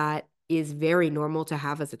that is very normal to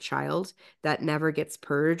have as a child, that never gets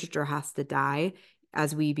purged or has to die.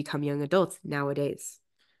 as we become young adults nowadays.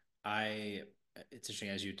 It's interesting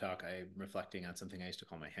as you talk, I'm reflecting on something I used to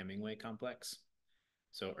call my Hemingway complex.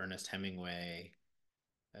 So Ernest Hemingway,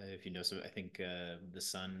 if you know, so I think The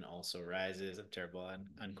Sun Also Rises. I'm terrible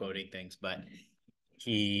on quoting things, but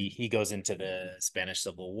he goes into the Spanish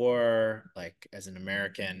Civil War, like as an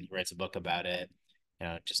American, he writes a book about it.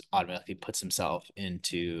 Just automatically puts himself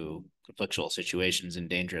into conflictual situations in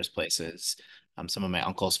dangerous places. Some of my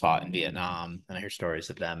uncles fought in Vietnam, and I hear stories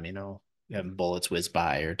of them, having bullets whiz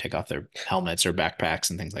by or take off their helmets or backpacks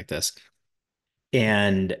and things like this.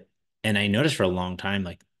 And I noticed for a long time,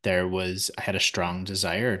 like I had a strong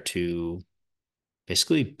desire to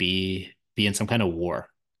basically be in some kind of war.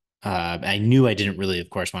 I knew I didn't really, of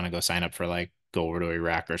course, want to go sign up for like go over to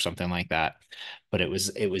Iraq or something like that. But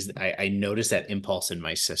I noticed that impulse in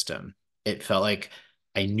my system. It felt like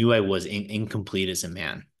I knew I was incomplete as a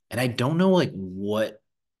man. And I don't know like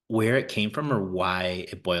where it came from or why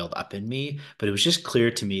it boiled up in me, but it was just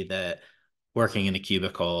clear to me that working in a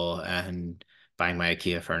cubicle and buying my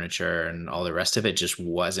IKEA furniture and all the rest of it just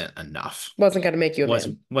wasn't enough. Wasn't going to make you a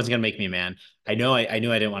man. Wasn't going to make me a man. I knew I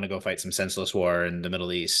didn't want to go fight some senseless war in the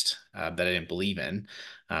Middle East that I didn't believe in.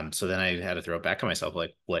 So then I had to throw it back on myself.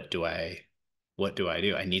 Like, what do I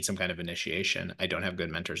do? I need some kind of initiation. I don't have good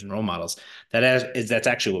mentors and role models. That's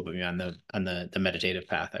actually what put me on the meditative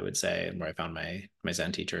path, I would say, and where I found my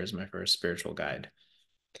Zen teacher as my first spiritual guide.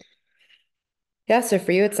 Yeah, so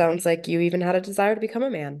for you, it sounds like you even had a desire to become a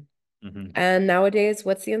man. Mm-hmm. And nowadays,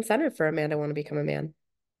 what's the incentive for a man to want to become a man?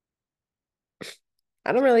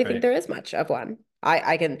 I don't really think there is much of one.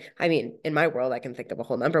 I mean, in my world, I can think of a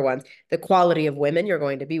whole number of ones. The quality of women you're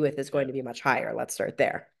going to be with is going to be much higher. Let's start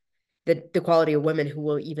there. The quality of women who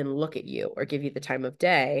will even look at you or give you the time of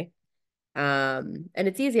day. And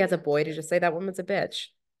it's easy as a boy to just say that woman's a bitch.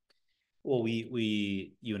 Well,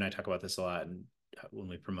 you and I talk about this a lot, and when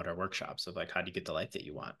we promote our workshops of like how do you get the life that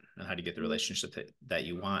you want and how do you get the relationship that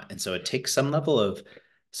you want. And so it takes some level of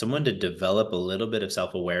someone to develop a little bit of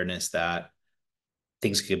self-awareness that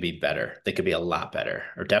things could be better. They could be a lot better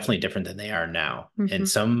or definitely different than they are now. Mm-hmm.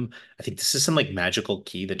 And I think this is some like magical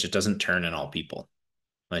key that just doesn't turn in all people,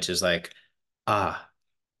 which is like,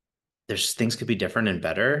 there's things could be different and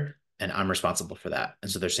better, and I'm responsible for that.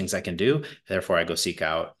 And so there's things I can do. Therefore, I go seek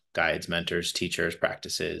out guides, mentors, teachers,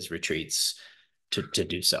 practices, retreats to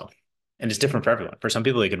do so. And it's different for everyone. For some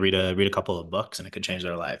people, they could read a couple of books and it could change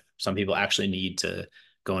their life. Some people actually need to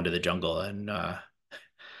go into the jungle and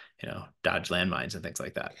dodge landmines and things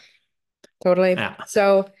like that. Totally. Yeah.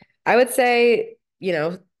 So I would say,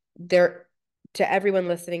 there, to everyone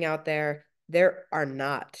listening out there are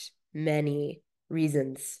not many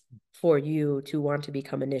reasons for you to want to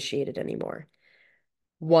become initiated anymore.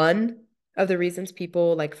 One of the reasons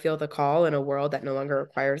people like feel the call in a world that no longer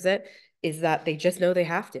requires it is that they just know they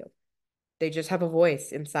have to. They just have a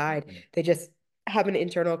voice inside. Mm-hmm. They just have an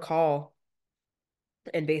internal call.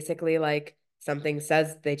 And basically like something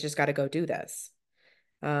says they just got to go do this.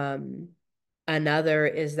 Another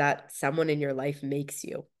is that someone in your life makes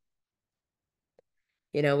you.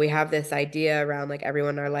 We have this idea around like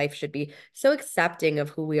everyone in our life should be so accepting of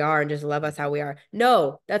who we are and just love us how we are.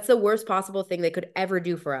 No, that's the worst possible thing they could ever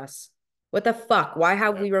do for us. What the fuck? Why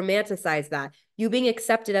have we romanticized that? You being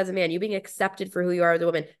accepted as a man, you being accepted for who you are as a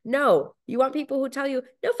woman. No, you want people who tell you,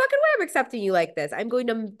 no fucking way I'm accepting you like this. I'm going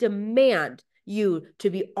to demand you to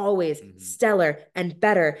be always stellar and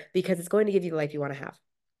better because it's going to give you the life you want to have.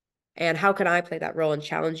 And how can I play that role and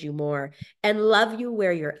challenge you more and love you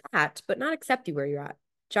where you're at, but not accept you where you're at?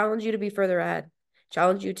 Challenge you to be further ahead,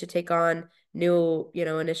 challenge you to take on new,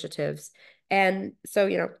 initiatives. And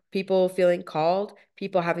so, people feeling called,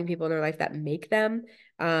 people having people in their life that make them.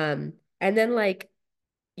 And then like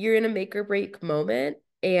you're in a make or break moment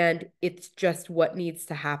and it's just what needs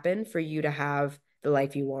to happen for you to have the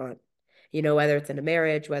life you want. Whether it's in a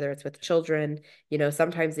marriage, whether it's with children,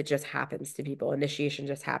 sometimes it just happens to people. Initiation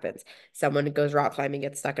just happens. Someone goes rock climbing,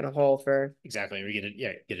 gets stuck in a hole for exactly, or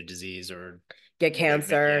get a disease or get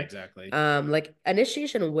cancer. Yeah, exactly. Like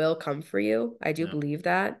initiation will come for you. I do believe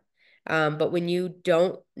that. But when you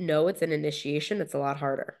don't know it's an initiation, it's a lot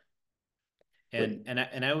harder.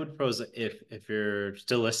 And I would propose if you're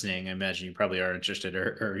still listening, I imagine you probably are interested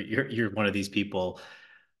or you're one of these people.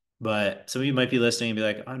 But some of you might be listening and be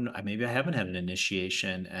like, oh, no, maybe I haven't had an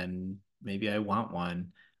initiation and maybe I want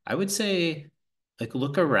one. I would say, like,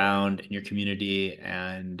 look around in your community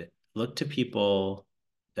and look to people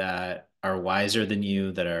that are wiser than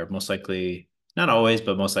you, that are most likely, not always,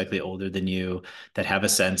 but most likely older than you, that have a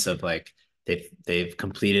sense of like, they've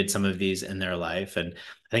completed some of these in their life. And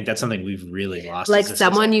I think that's something we've really lost. Like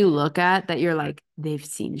someone you look at that you're like, they've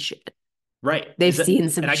seen shit. Right. They've seen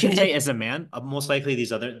some And I can say shit. as a man, most likely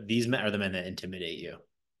these men are the men that intimidate you,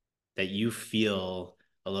 that you feel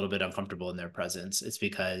a little bit uncomfortable in their presence. It's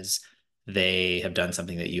because they have done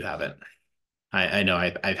something that you haven't. I know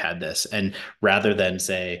I've had this. And rather than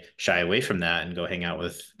say shy away from that and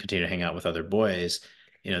continue to hang out with other boys,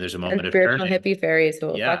 there's a And moment of spiritual turning. hippie fairies who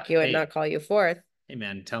will Yeah. fuck you and not Hey, call you forth. hey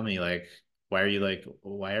man, tell me why are you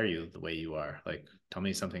the way you are? Like, tell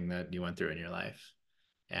me something that you went through in your life.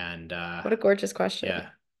 And What a gorgeous question. yeah.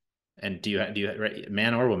 And right,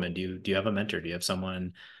 man or woman, do you have a mentor? Do you have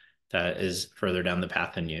someone that is further down the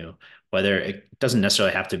path than you? Whether it doesn't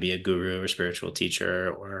necessarily have to be a guru or spiritual teacher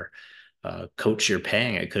or a coach you're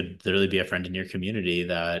paying, it could literally be a friend in your community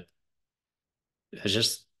that has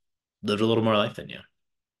just lived a little more life than you.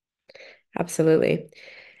 Absolutely.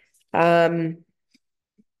 Um,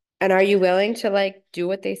 and are you willing to like do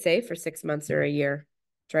what they say for 6 months or a year?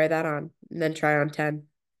 Try that on, and then try on 10.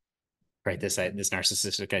 Right. This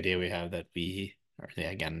narcissistic idea we have that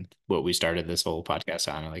again, what we started this whole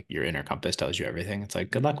podcast on, like your inner compass tells you everything. It's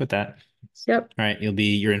like, good luck with that. Yep. All right.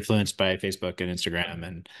 You're influenced by Facebook and Instagram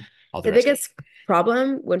and all the The rest of it. biggest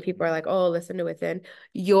problem when people are like, oh, listen to within,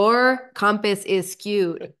 your compass is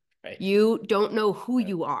skewed. Right. You don't know who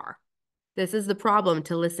you are. This is the problem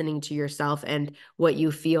to listening to yourself and what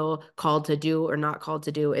you feel called to do or not called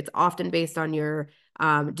to do. It's often based on your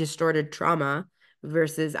distorted trauma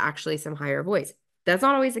versus actually some higher voice. That's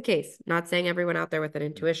not always the case. Not saying everyone out there with an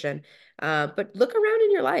intuition, but look around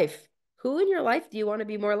in your life. Who in your life do you want to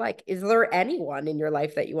be more like? Is there anyone in your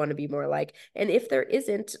life that you want to be more like? And if there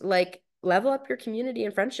isn't, like level up your community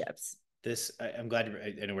and friendships. I'm glad.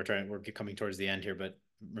 I know we're coming towards the end here, but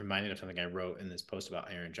reminded of something I wrote in this post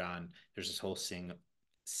about Aaron John. There's this whole scene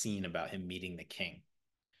about him meeting the king,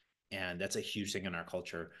 and that's a huge thing in our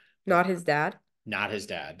culture. Not his dad. Not his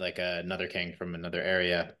dad, like another king from another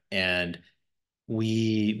area, and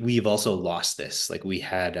we've also lost this. Like we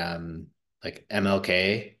had like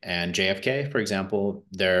MLK and JFK, for example,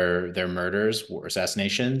 their murders or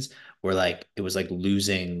assassinations were like it was like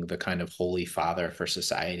losing the kind of holy father for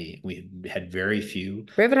society. We had very few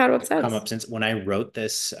We haven't had one come since. up since when I wrote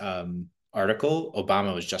this article.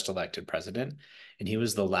 Obama was just elected president, and he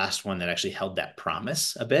was the last one that actually held that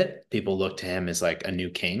promise a bit. People looked to him as like a new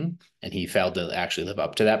king, and he failed to actually live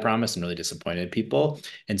up to that promise and really disappointed people.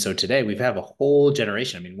 And so today we have a whole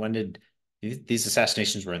generation. I mean, when did these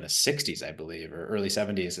assassinations were in the 60s, I believe, or early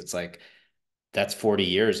 70s? It's like that's 40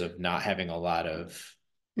 years of not having a lot of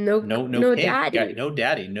no No king, daddy. no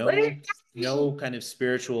daddy, no kind of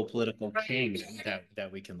spiritual political king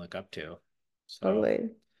that we can look up to. So Totally.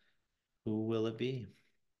 who will it be?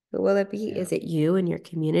 Who will it be? Yeah. Is it you and your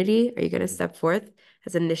community? Are you going to step forth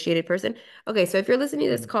as an initiated person? Okay, so if you're listening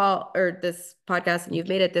to this call or this podcast and you've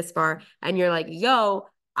made it this far and you're like, yo,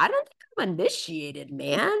 I don't think I'm initiated,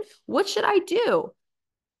 man. What should I do?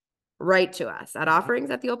 Write to us at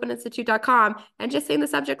offerings@theopeninstitute.com and just say in the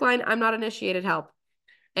subject line, I'm not initiated, help.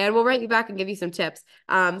 And we'll write you back and give you some tips.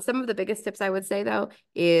 Some of the biggest tips I would say, though,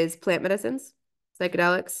 is plant medicines,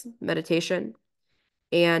 psychedelics, meditation,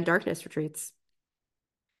 and darkness retreats.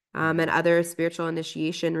 And other spiritual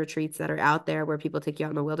initiation retreats that are out there where people take you out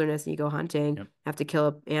in the wilderness and you go hunting, Yep. have to kill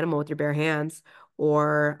an animal with your bare hands,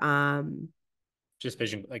 or Just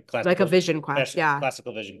vision, like like a classical vision quest. Yeah,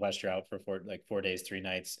 classical vision quest. You're out for 4 days, 3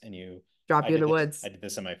 nights, and drop you in the woods. I did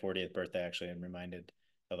this on my 40th birthday actually. I'm reminded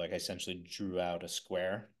of like I essentially drew out a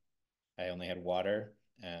square. I only had water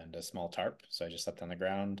and a small tarp, so I just slept on the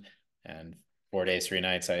ground. And 4 days, 3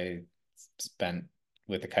 nights, I spent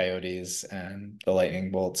with the coyotes and the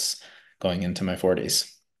lightning bolts going into my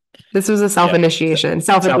 40s. This was a self-initiation,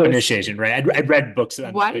 Self-initiation, right? I'd read books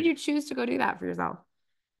on Why did you choose to go do that for yourself?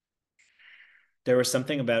 there was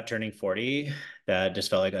something about turning 40 that just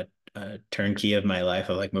felt like a turnkey of my life,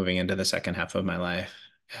 of like moving into the second half of my life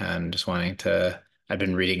and just wanting to. I've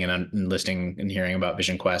been reading and listening and hearing about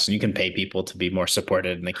Vision Quest, and you can pay people to be more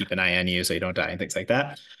supported and they keep an eye on you so you don't die and things like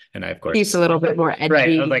that. And I, of course, Keeps a little bit more edgy.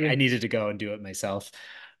 right. I was like, I needed to go and do it myself.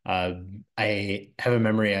 I have a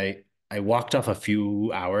memory. I walked off a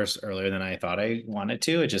few hours earlier than I thought I wanted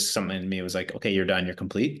to. It just something in me was like, okay, you're done, you're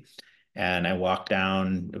complete. And I walked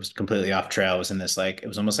down. It was completely off trail. It was in this like it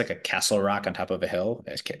was almost like a castle rock on top of a hill.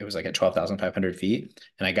 It was like at 12,500 feet.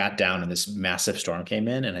 And I got down, and this massive storm came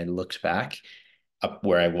in, and I looked back up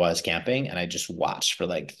where I was camping, and I just watched for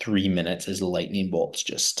like 3 minutes as lightning bolts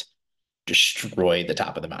just destroyed the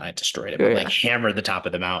top of the mountain. I destroyed it, but like hammered the top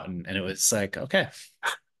of the mountain, and it was like okay,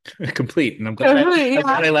 complete. And I'm glad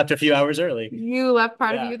I left a few hours early. You left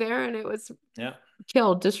part of you there, and it was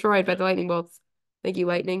killed, destroyed by the lightning bolts. Thank you,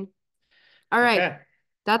 lightning. All right.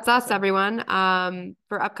 That's us, everyone.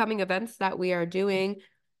 For upcoming events that we are doing,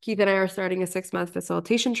 Keith and I are starting a 6-month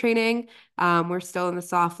facilitation training. We're still in the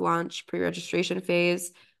soft launch pre-registration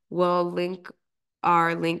phase. We'll link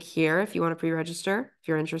our link here if you want to pre-register, if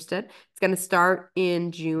you're interested. It's going to start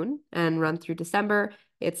in June and run through December.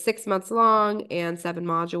 It's 6 months long and 7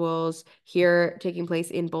 modules here taking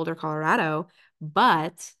place in Boulder, Colorado,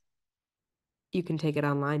 but you can take it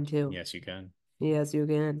online too. Yes, you can. Yes, you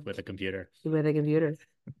can. With a computer. With a computer.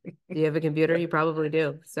 Do you have a computer? You probably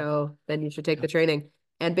do. So then you should take the training.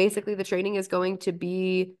 And basically, the training is going to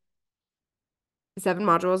be 7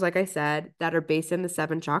 modules, like I said, that are based in the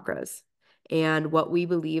 7 chakras and what we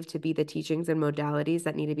believe to be the teachings and modalities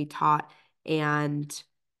that need to be taught and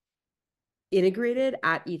integrated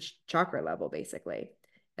at each chakra level, basically.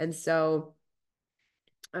 And so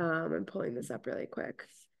I'm pulling this up really quick.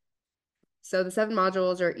 So the 7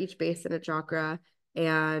 modules are each based in a chakra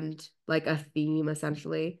and like a theme,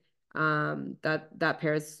 essentially, that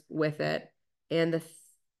pairs with it. And the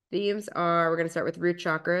themes are, we're going to start with root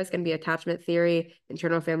chakra. It's going to be attachment theory,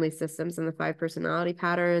 internal family systems, and the 5 personality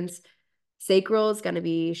patterns. Sacral is going to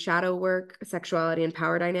be shadow work, sexuality, and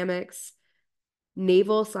power dynamics.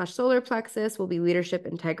 Navel/solar plexus will be leadership,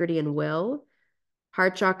 integrity, and will.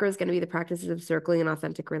 Heart chakra is going to be the practices of circling and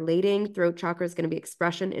authentic relating. Throat chakra is going to be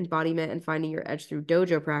expression, embodiment, and finding your edge through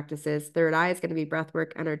dojo practices. Third eye is going to be breath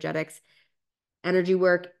work, energetics, energy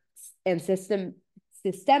work, and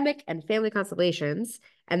systemic and family constellations.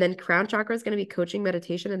 And then crown chakra is going to be coaching,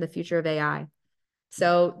 meditation, and the future of AI.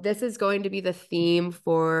 So this is going to be the theme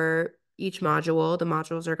for each module. The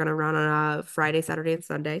modules are going to run on a Friday, Saturday, and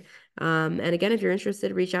Sunday. And again, if you're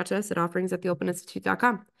interested, reach out to us at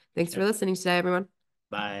offerings@theopeninstitute.com. Thanks for listening today, everyone.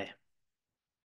 Bye.